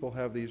the people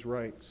have these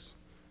rights.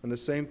 And the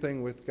same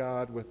thing with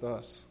God, with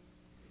us.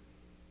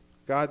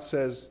 God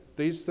says,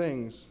 these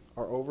things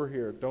are over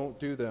here. Don't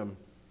do them.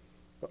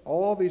 But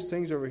all these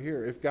things over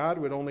here, if God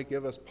would only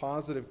give us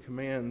positive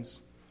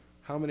commands,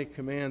 how many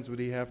commands would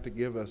he have to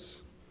give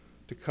us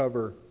to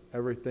cover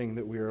everything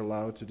that we are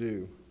allowed to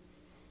do?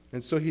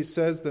 And so he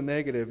says the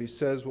negative. He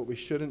says what we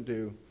shouldn't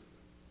do,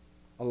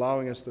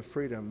 allowing us the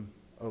freedom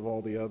of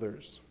all the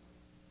others.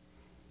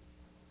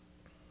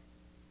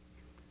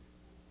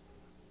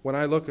 When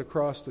I look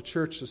across the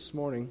church this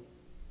morning,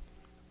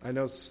 I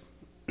know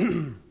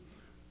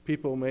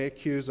people may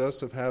accuse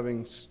us of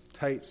having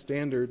tight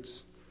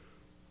standards,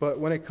 but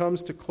when it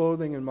comes to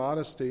clothing and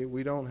modesty,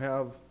 we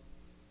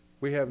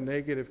have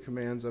negative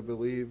commands, I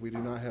believe. We do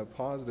not have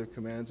positive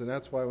commands, and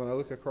that's why when I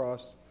look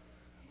across,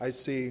 I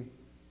see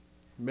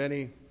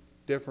many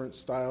different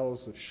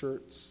styles of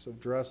shirts, of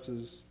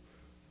dresses,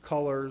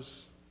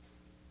 colors.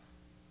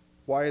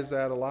 Why is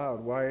that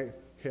allowed? Why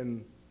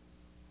can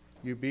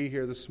you be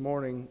here this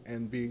morning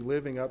and be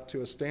living up to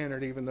a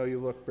standard even though you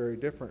look very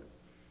different?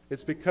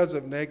 It's because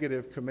of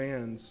negative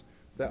commands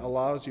that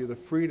allows you the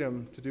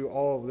freedom to do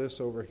all of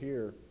this over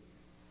here,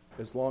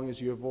 as long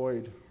as you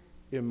avoid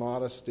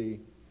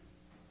immodesty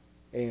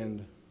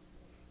and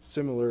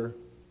similar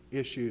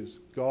issues,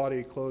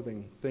 gaudy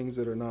clothing, things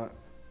that are not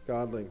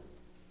godly.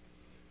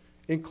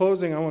 In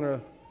closing, I want to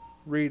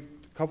read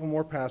a couple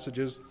more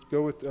passages.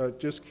 Go with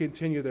just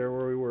continue there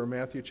where we were,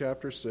 Matthew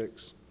chapter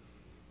 6.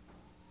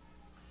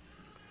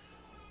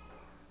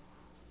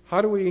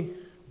 How do we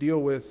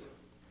deal with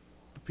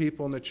the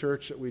people in the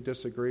church that we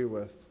disagree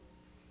with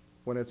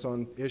when it's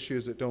on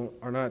issues that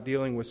are not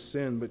dealing with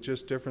sin but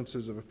just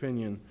differences of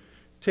opinion?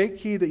 Take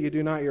heed that you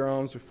do not your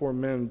alms before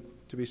men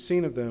to be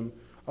seen of them,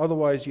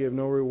 otherwise ye have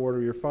no reward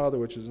of your Father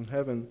which is in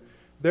heaven.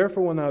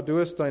 Therefore when thou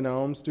doest thine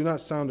alms, do not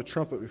sound a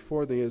trumpet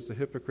before thee as the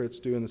hypocrites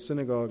do in the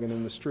synagogue and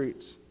in the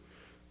streets,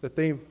 that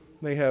they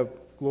may have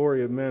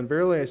glory of men.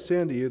 Verily I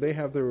say unto you, they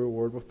have their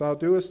reward. But if thou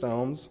doest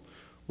alms,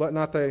 let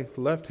not thy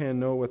left hand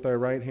know what thy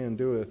right hand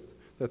doeth,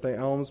 that thy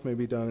alms may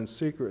be done in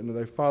secret, and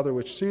thy Father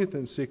which seeth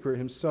in secret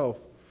himself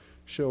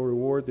shall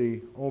reward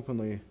thee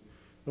openly.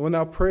 And when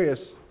thou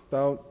prayest,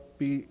 thou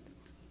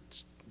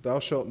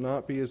shalt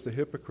not be as the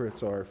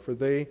hypocrites are, for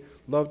they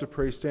love to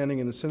pray standing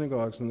in the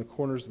synagogues and the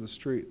corners of the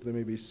street, that they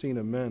may be seen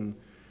of men.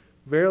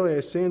 Verily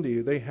I say unto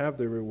you, they have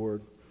their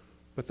reward.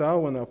 But thou,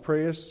 when thou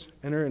prayest,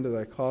 enter into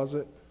thy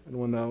closet, and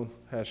when thou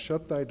hast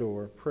shut thy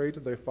door, pray to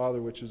thy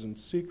Father which is in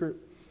secret,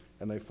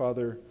 and thy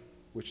Father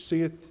which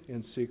seeth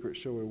in secret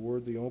shall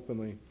reward thee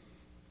openly.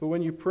 But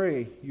when you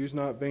pray, use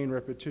not vain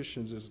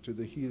repetitions as to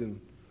the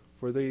heathen,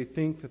 for they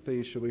think that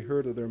they shall be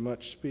heard of their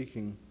much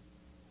speaking.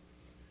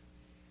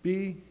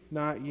 Be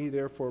not ye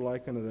therefore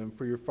like unto them,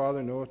 for your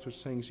Father knoweth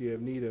which things ye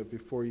have need of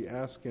before ye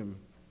ask him.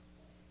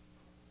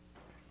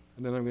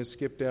 And then I'm going to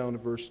skip down to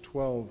verse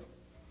 12.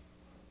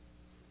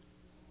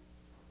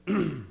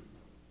 And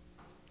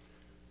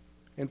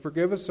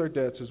forgive us our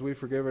debts as we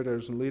forgive our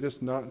debtors, and lead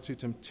us not into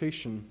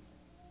temptation.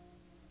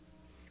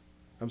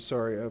 I'm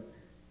sorry,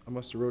 I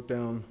must have wrote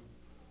down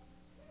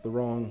the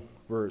wrong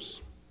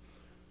verse.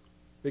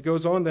 It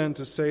goes on then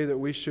to say that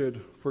we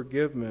should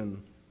forgive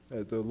men,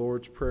 at the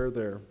Lord's Prayer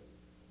there.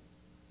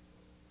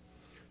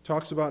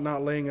 Talks about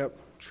not laying up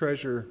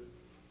treasure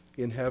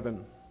in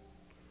heaven.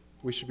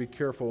 We should be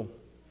careful.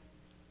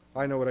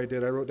 I know what I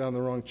did. I wrote down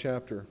the wrong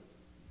chapter.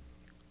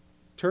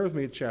 Turn with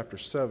me to chapter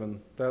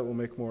 7. That will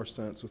make more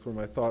sense with where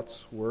my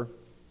thoughts were.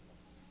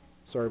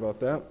 Sorry about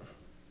that.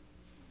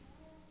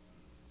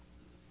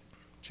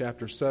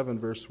 Chapter 7,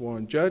 verse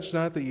 1. Judge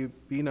not that you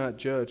be not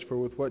judged, for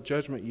with what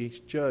judgment ye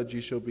judge,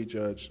 ye shall be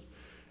judged.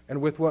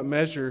 And with what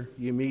measure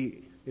ye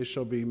mete, it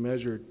shall be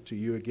measured to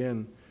you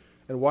again.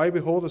 And why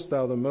beholdest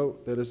thou the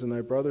mote that is in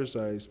thy brother's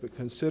eyes, but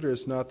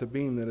considerest not the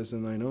beam that is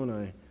in thine own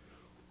eye?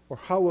 Or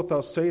how wilt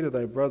thou say to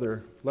thy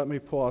brother, let me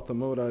pull out the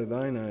mote out of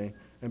thine eye,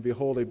 and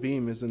behold, a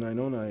beam is in thine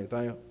own eye?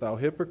 Thou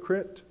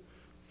hypocrite,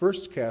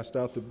 first cast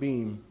out the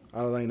beam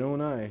out of thine own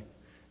eye,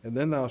 and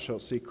then thou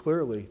shalt see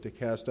clearly to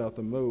cast out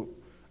the mote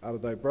out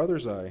of thy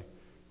brother's eye.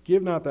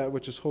 Give not that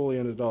which is holy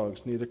unto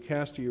dogs, neither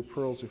cast ye your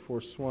pearls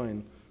before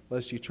swine,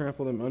 lest ye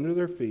trample them under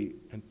their feet,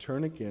 and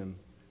turn again,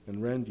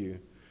 and rend you.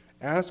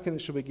 Ask, and it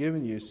shall be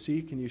given you.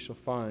 Seek, and you shall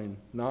find.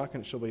 Knock,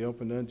 and it shall be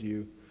opened unto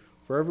you.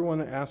 For everyone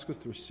that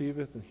asketh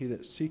receiveth, and he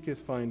that seeketh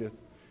findeth,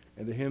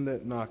 and to him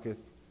that knocketh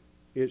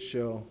it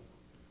shall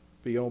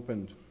be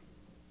opened.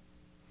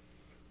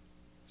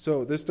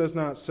 So this does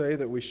not say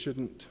that we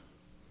shouldn't,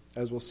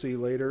 as we'll see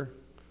later,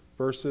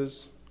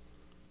 verses,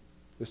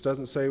 this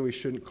doesn't say we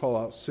shouldn't call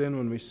out sin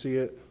when we see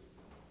it,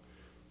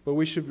 but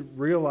we should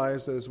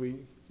realize that as we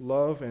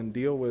love and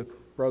deal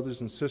with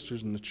brothers and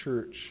sisters in the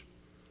church,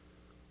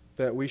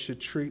 that we should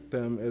treat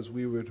them as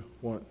we would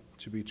want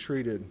to be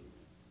treated.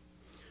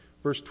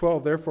 Verse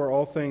 12, therefore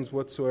all things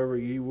whatsoever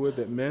ye would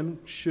that men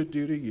should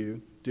do to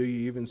you, do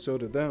ye even so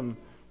to them,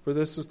 for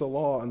this is the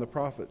law and the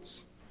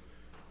prophets.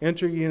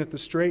 Enter ye in at the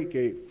strait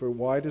gate, for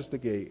wide is the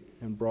gate,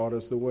 and broad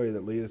is the way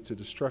that leadeth to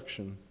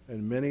destruction,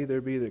 and many there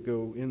be that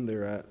go in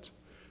thereat.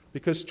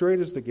 Because strait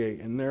is the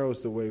gate, and narrow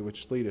is the way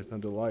which leadeth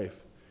unto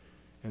life,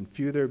 and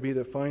few there be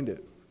that find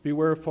it.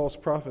 Beware of false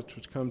prophets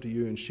which come to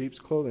you in sheep's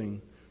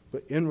clothing,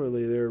 but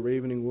inwardly they are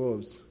ravening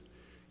wolves.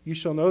 Ye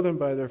shall know them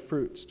by their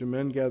fruits. Do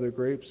men gather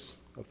grapes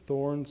of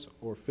thorns,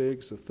 or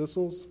figs of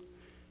thistles?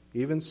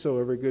 Even so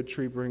every good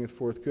tree bringeth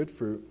forth good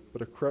fruit,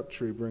 but a corrupt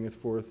tree bringeth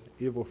forth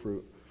evil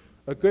fruit.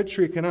 A good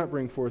tree cannot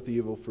bring forth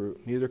evil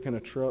fruit, neither can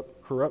a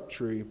corrupt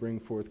tree bring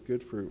forth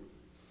good fruit.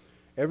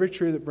 Every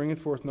tree that bringeth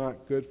forth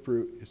not good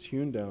fruit is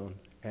hewn down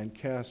and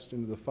cast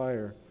into the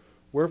fire.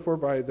 Wherefore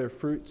by their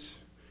fruits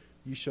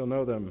ye shall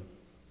know them.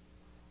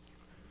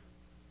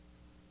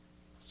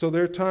 So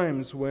there are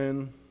times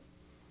when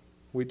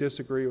we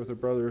disagree with a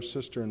brother or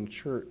sister in the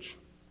church,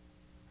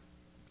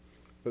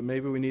 but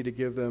maybe we need to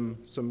give them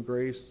some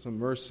grace, some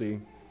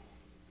mercy,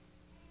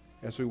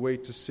 as we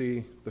wait to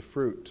see the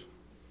fruit.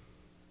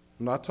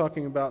 I'm not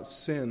talking about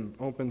sin,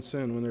 open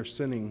sin, when they're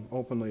sinning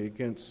openly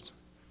against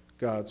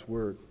God's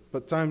word.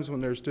 But times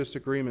when there's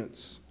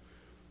disagreements,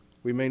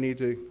 we may need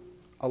to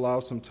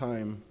allow some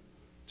time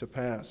to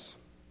pass.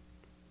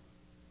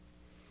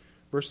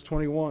 Verse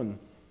 21,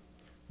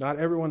 Not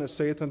everyone that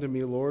saith unto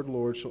me, Lord,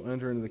 Lord, shall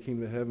enter into the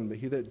kingdom of heaven, but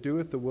he that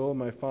doeth the will of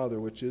my Father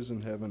which is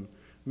in heaven.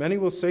 Many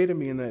will say to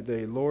me in that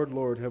day, Lord,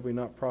 Lord, have we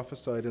not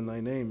prophesied in thy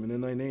name, and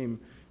in thy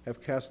name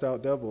have cast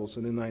out devils,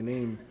 and in thy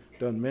name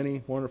done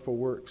many wonderful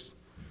works?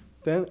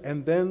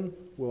 Then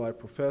will I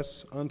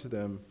profess unto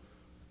them,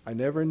 I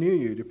never knew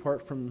you.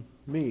 Depart from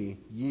me,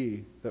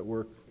 ye that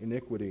work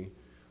iniquity.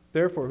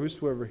 Therefore,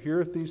 whosoever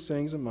heareth these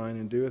sayings of mine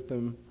and doeth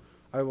them,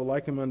 I will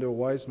liken him unto a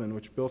wise man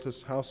which built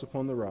his house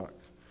upon the rock.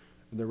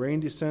 And the rain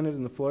descended,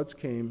 and the floods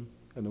came,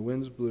 and the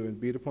winds blew and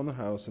beat upon the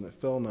house, and it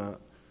fell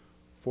not,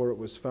 for it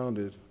was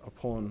founded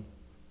upon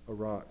a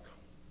rock.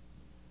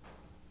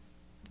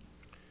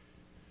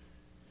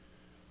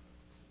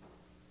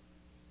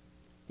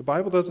 The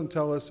Bible doesn't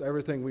tell us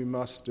everything we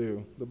must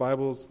do. The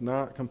Bible's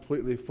not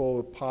completely full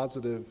of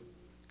positive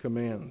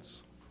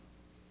commands.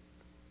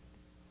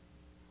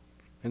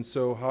 And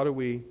so how do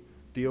we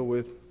deal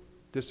with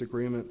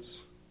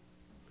disagreements?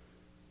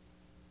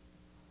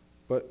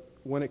 But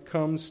when it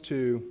comes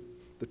to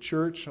the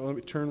church, let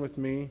me turn with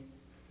me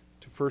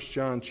to 1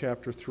 John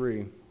chapter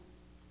 3.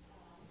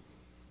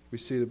 We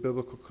see the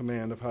biblical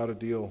command of how to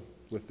deal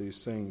with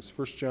these things.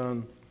 1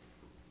 John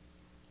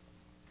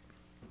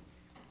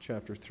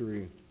chapter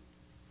 3.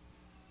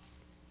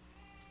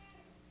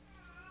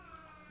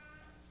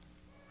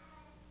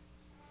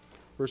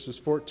 Verses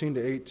 14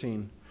 to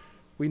 18.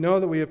 We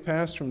know that we have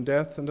passed from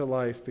death unto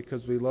life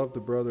because we love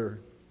the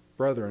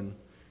brethren.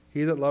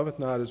 He that loveth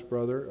not his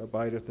brother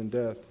abideth in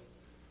death.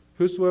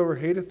 Whosoever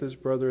hateth his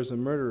brother is a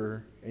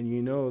murderer, and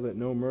ye know that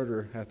no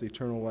murderer hath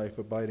eternal life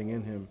abiding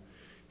in him.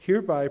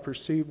 Hereby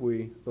perceive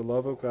we the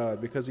love of God,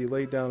 because he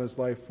laid down his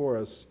life for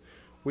us.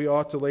 We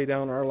ought to lay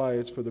down our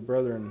lives for the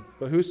brethren.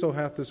 But whoso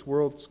hath this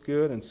world's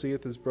good, and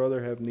seeth his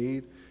brother have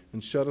need,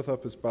 and shutteth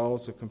up his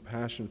bowels of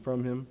compassion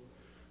from him,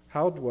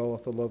 how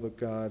dwelleth the love of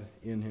God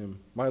in him?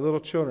 My little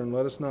children,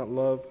 let us not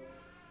love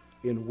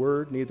in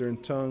word, neither in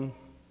tongue,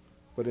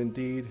 but in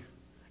deed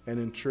and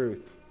in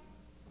truth.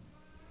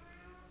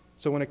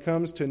 So when it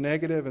comes to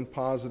negative and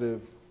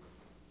positive,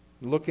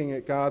 looking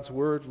at God's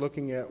word,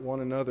 looking at one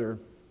another,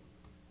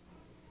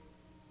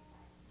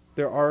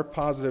 there are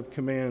positive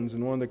commands,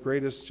 and one of the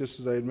greatest,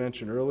 just as I had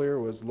mentioned earlier,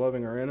 was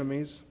loving our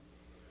enemies.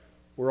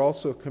 We're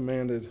also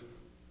commanded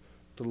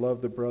to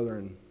love the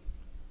brethren.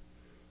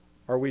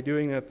 Are we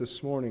doing that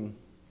this morning?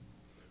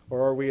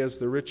 Or are we as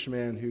the rich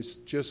man who's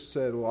just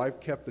said, well, I've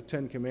kept the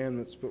 10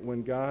 Commandments, but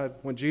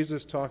when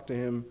Jesus talked to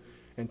him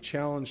and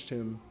challenged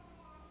him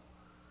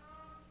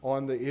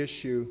on the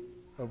issue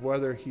of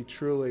whether he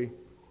truly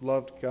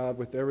loved God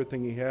with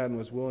everything he had and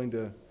was willing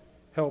to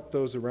help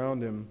those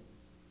around him,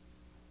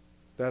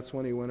 that's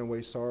when he went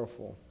away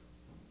sorrowful.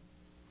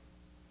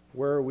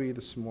 Where are we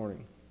this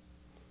morning?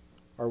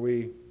 Are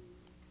we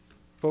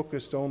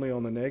focused only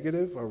on the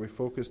negative? Are we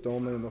focused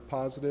only on the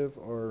positive?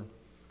 Or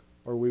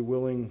are we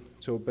willing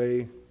to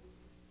obey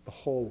the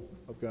whole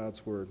of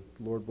God's word?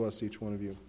 Lord bless each one of you.